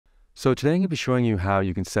So today I'm going to be showing you how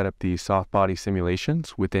you can set up the soft body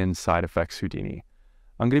simulations within SideFX Houdini.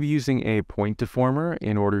 I'm going to be using a point deformer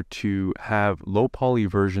in order to have low poly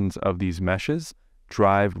versions of these meshes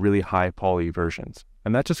drive really high poly versions.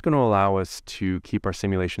 And that's just going to allow us to keep our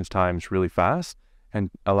simulations times really fast and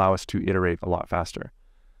allow us to iterate a lot faster.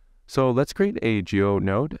 So let's create a geo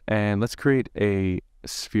node and let's create a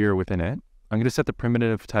sphere within it. I'm going to set the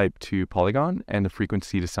primitive type to polygon and the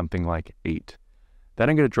frequency to something like 8. Then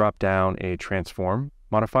I'm going to drop down a transform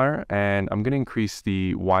modifier and I'm going to increase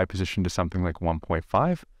the Y position to something like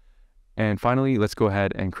 1.5. And finally, let's go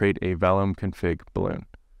ahead and create a Vellum config balloon.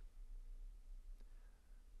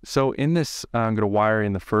 So in this, I'm going to wire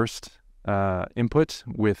in the first input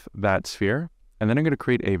with that sphere, and then I'm going to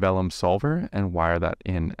create a Vellum solver and wire that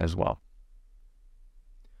in as well.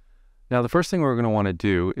 Now, the first thing we're going to want to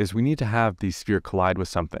do is we need to have the sphere collide with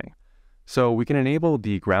something. So we can enable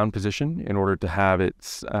the ground position in order to have it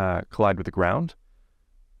collide with the ground.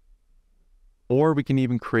 Or we can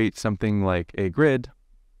even create something like a grid,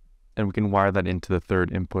 and we can wire that into the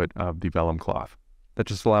third input of the Vellum Cloth. That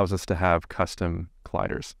just allows us to have custom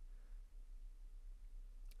colliders.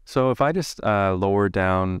 So if I just lower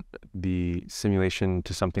down the simulation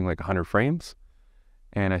to something like 100 frames,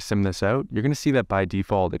 and I sim this out, you're going to see that by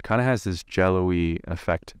default, it kind of has this jello-y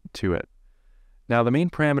effect to it. Now, the main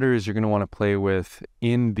parameters you're going to want to play with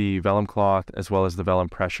in the Vellum Cloth as well as the Vellum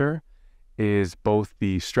pressure is both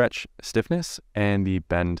the stretch stiffness and the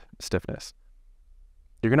bend stiffness.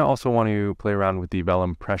 You're going to also want to play around with the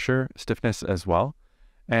Vellum pressure stiffness as well.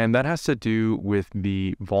 And that has to do with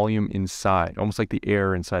the volume inside, almost like the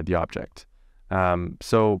air inside the object.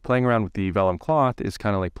 So playing around with the Vellum Cloth is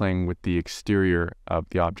kind of like playing with the exterior of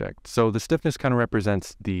the object. So the stiffness kind of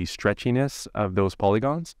represents the stretchiness of those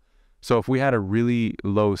polygons. So if we had a really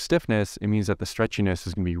low stiffness, it means that the stretchiness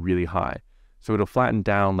is going to be really high. So it'll flatten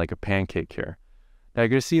down like a pancake here. Now you're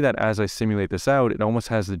going to see that as I simulate this out, it almost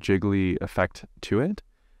has the jiggly effect to it.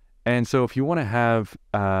 And so if you want to have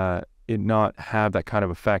it not have that kind of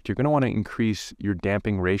effect, you're going to want to increase your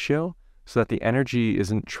damping ratio so that the energy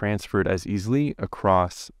isn't transferred as easily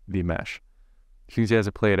across the mesh. You can see as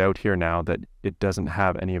I play it out here now that it doesn't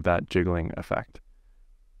have any of that jiggling effect.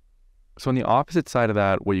 So on the opposite side of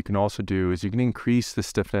that, what you can also do is you can increase the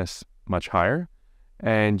stiffness much higher,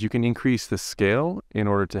 and you can increase the scale in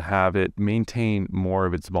order to have it maintain more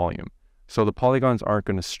of its volume. So the polygons aren't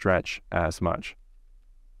going to stretch as much.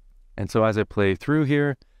 And so as I play through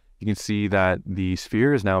here, you can see that the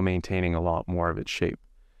sphere is now maintaining a lot more of its shape.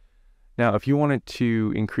 Now, if you wanted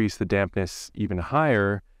to increase the dampness even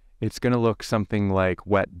higher, it's going to look something like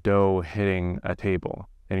wet dough hitting a table.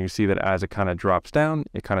 And you see that as it kind of drops down,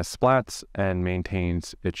 it kind of splats and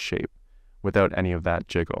maintains its shape without any of that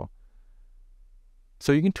jiggle.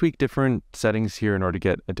 So you can tweak different settings here in order to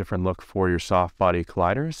get a different look for your soft body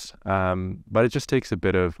colliders, but it just takes a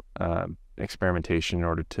bit of experimentation in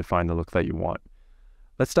order to find the look that you want.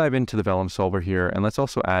 Let's dive into the Vellum solver here, and let's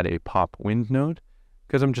also add a pop wind node,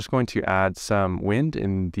 because I'm just going to add some wind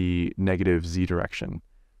in the negative Z direction.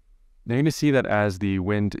 Now you're going to see that as the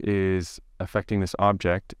wind is affecting this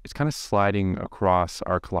object, it's kind of sliding across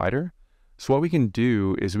our collider. So what we can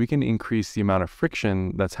do is we can increase the amount of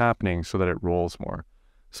friction that's happening so that it rolls more.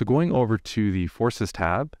 So going over to the Forces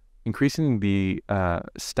tab, increasing the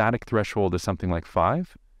static threshold to something like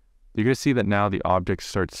 5, you're going to see that now the object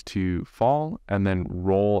starts to fall and then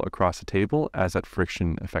roll across the table as that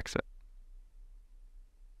friction affects it.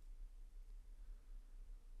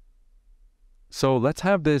 So let's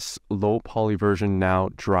have this low poly version now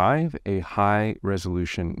drive a high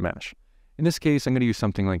resolution mesh. In this case, I'm going to use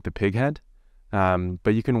something like the pig head,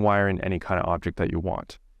 but you can wire in any kind of object that you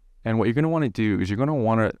want. And what you're going to want to do is you're going to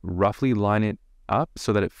want to roughly line it up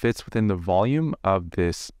so that it fits within the volume of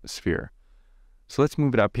this sphere. So let's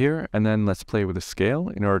move it up here and then let's play with the scale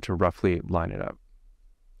in order to roughly line it up.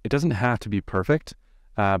 It doesn't have to be perfect,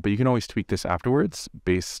 but you can always tweak this afterwards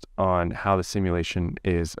based on how the simulation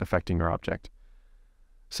is affecting your object.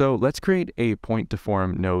 So let's create a point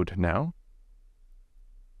deform node now.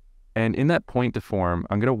 And in that point deform,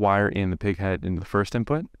 I'm going to wire in the pig head into the first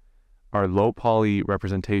input, our low poly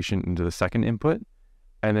representation into the second input,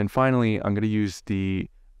 and then finally, I'm going to use the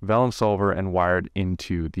Vellum solver and wire it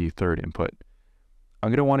into the third input. I'm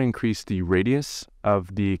going to want to increase the radius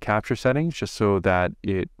of the capture settings just so that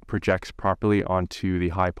it projects properly onto the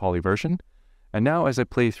high poly version. And now as I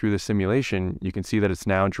play through the simulation, you can see that it's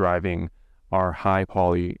now driving our high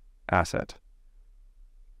poly asset.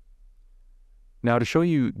 Now to show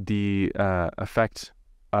you the effect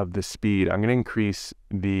of the speed, I'm going to increase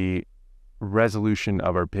the resolution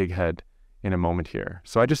of our pig head in a moment here.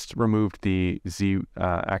 So I just removed the Z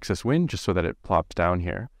axis wind just so that it plops down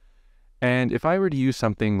here. And if I were to use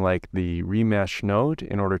something like the remesh node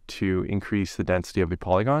in order to increase the density of the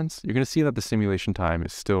polygons, you're going to see that the simulation time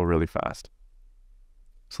is still really fast.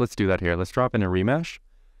 So let's do that here. Let's drop in a remesh,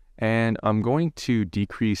 and I'm going to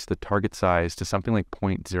decrease the target size to something like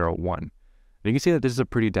 0.01. You can see that this is a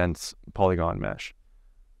pretty dense polygon mesh.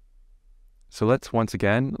 So let's once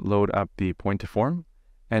again load up the Point Deform,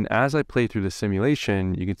 and as I play through the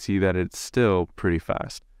simulation, you can see that it's still pretty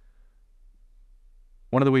fast.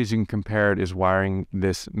 One of the ways you can compare it is wiring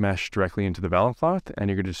this mesh directly into the Vellum Cloth, and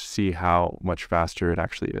you're going to see how much faster it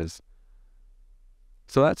actually is.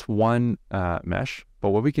 So that's one mesh, but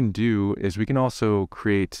what we can do is we can also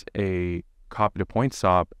create a copy to point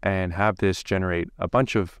SOP and have this generate a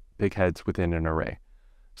bunch of big heads within an array.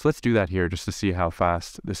 So let's do that here just to see how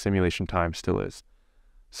fast the simulation time still is.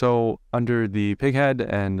 So under the pig head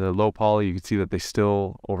and the low poly, you can see that they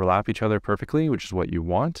still overlap each other perfectly, which is what you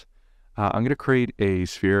want. I'm going to create a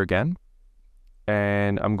sphere again,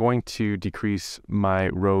 and I'm going to decrease my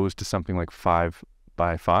rows to something like 5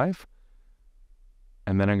 by 5.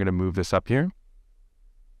 And then I'm going to move this up here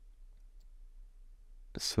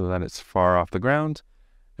so that it's far off the ground.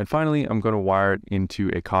 And finally, I'm going to wire it into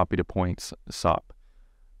a copy to points SOP.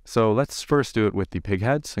 So let's first do it with the pig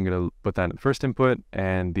heads. I'm going to put that in the first input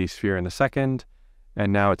and the sphere in the second.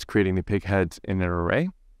 And now it's creating the pig heads in an array.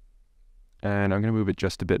 And I'm going to move it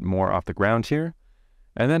just a bit more off the ground here.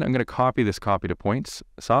 And then I'm going to copy this copy to points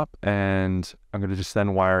SOP, and I'm going to just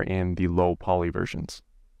then wire in the low poly versions.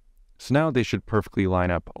 So now they should perfectly line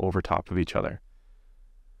up over top of each other.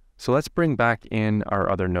 So let's bring back in our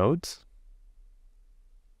other nodes.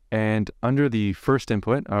 And under the first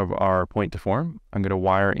input of our Point Deform, I'm going to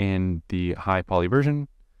wire in the high poly version,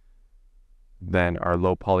 then our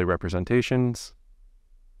low poly representations.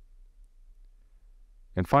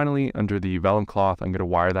 And finally, under the Vellum Cloth, I'm going to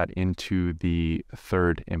wire that into the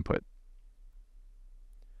third input.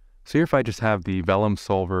 So here, if I just have the Vellum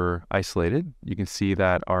solver isolated, you can see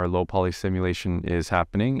that our low poly simulation is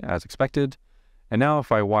happening as expected. And now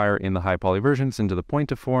if I wire in the high poly versions into the Point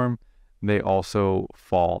Deform, they also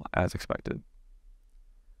fall as expected.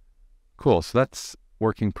 Cool, so that's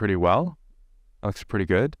working pretty well. Looks pretty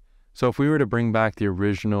good. So if we were to bring back the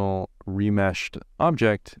original remeshed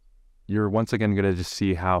object, you're once again going to just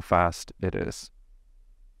see how fast it is.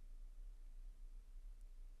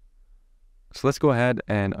 So let's go ahead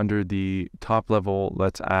and under the top level,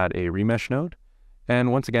 let's add a remesh node.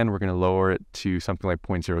 And once again, we're going to lower it to something like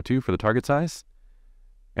 0.02 for the target size.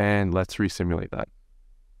 And let's resimulate that.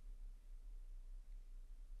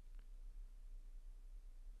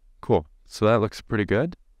 Cool. So that looks pretty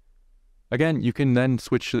good. Again, you can then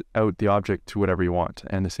switch out the object to whatever you want,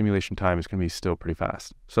 and the simulation time is going to be still pretty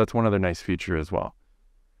fast. So that's one other nice feature as well.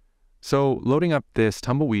 So loading up this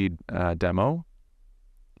tumbleweed demo,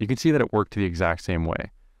 you can see that it worked the exact same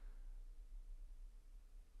way.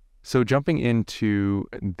 So jumping into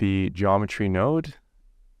the geometry node,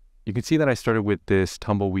 you can see that I started with this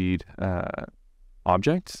tumbleweed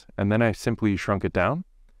object, and then I simply shrunk it down.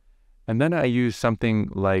 And then I used something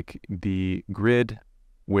like the grid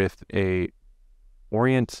with a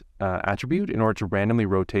orient attribute in order to randomly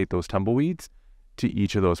rotate those tumbleweeds to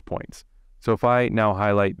each of those points. So if I now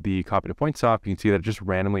highlight the copy to point SOP, you can see that it just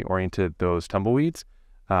randomly oriented those tumbleweeds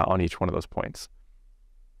on each one of those points.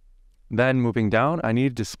 Then moving down, I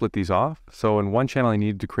needed to split these off. So in one channel, I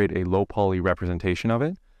needed to create a low poly representation of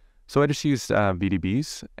it. So I just used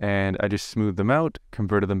VDBs, and I just smoothed them out,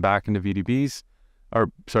 converted them back into VDBs,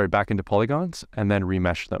 back into polygons, and then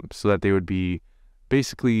remeshed them so that they would be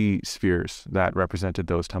basically spheres that represented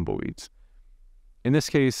those tumbleweeds. In this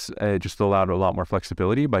case, it just allowed a lot more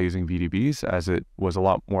flexibility by using VDBs, as it was a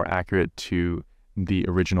lot more accurate to the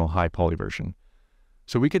original high poly version.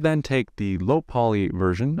 So we could then take the low poly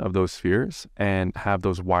version of those spheres and have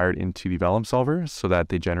those wired into the Vellum solver so that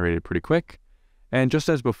they generated pretty quick. And just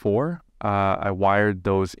as before, I wired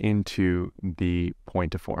those into the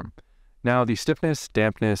Point Deform. Now the stiffness,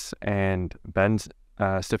 dampness, and bend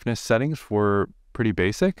stiffness settings were pretty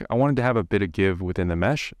basic. I wanted to have a bit of give within the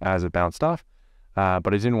mesh as it bounced off, but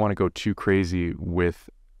I didn't want to go too crazy with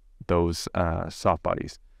those soft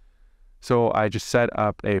bodies. So I just set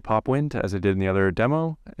up a pop wind as I did in the other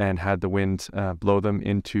demo and had the wind blow them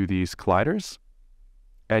into these colliders.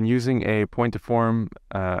 And using a Point Deform,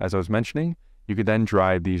 as I was mentioning, you could then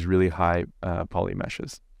drive these really high poly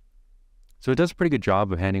meshes. So it does a pretty good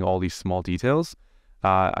job of handling all these small details.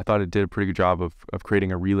 I thought it did a pretty good job of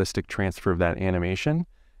creating a realistic transfer of that animation,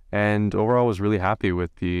 and overall was really happy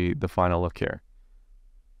with the final look here.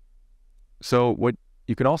 So what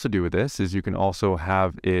you can also do with this is you can also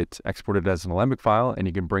have it exported as an alembic file, and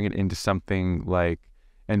you can bring it into something like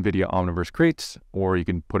Nvidia Omniverse Create, or you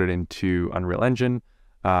can put it into Unreal Engine.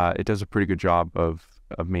 It does a pretty good job of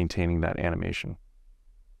maintaining that animation.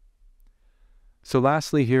 So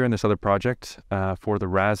lastly, here in this other project for the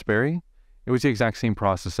Raspberry, it was the exact same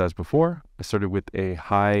process as before. I started with a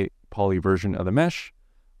high poly version of the mesh,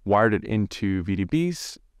 wired it into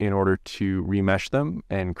VDBs in order to remesh them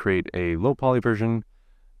and create a low poly version.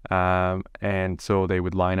 And so they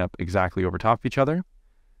would line up exactly over top of each other.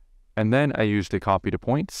 And then I used a copy to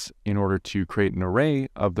points in order to create an array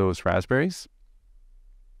of those raspberries,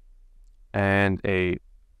 and an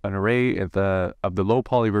array of the low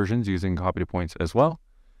poly versions using copy to points as well.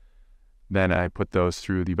 Then I put those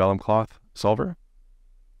through the Vellum Cloth solver,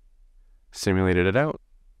 simulated it out,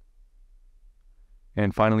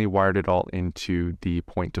 and finally wired it all into the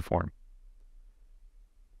Point Deform.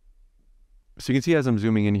 So you can see as I'm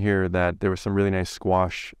zooming in here that there was some really nice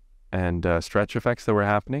squash and stretch effects that were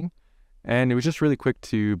happening. And it was just really quick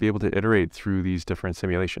to be able to iterate through these different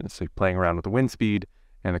simulations, like playing around with the wind speed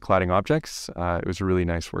and the cladding objects. It was a really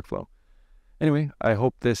nice workflow. Anyway, I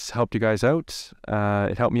hope this helped you guys out.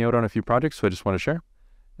 It helped me out on a few projects, so I just want to share.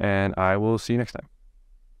 And I will see you next time.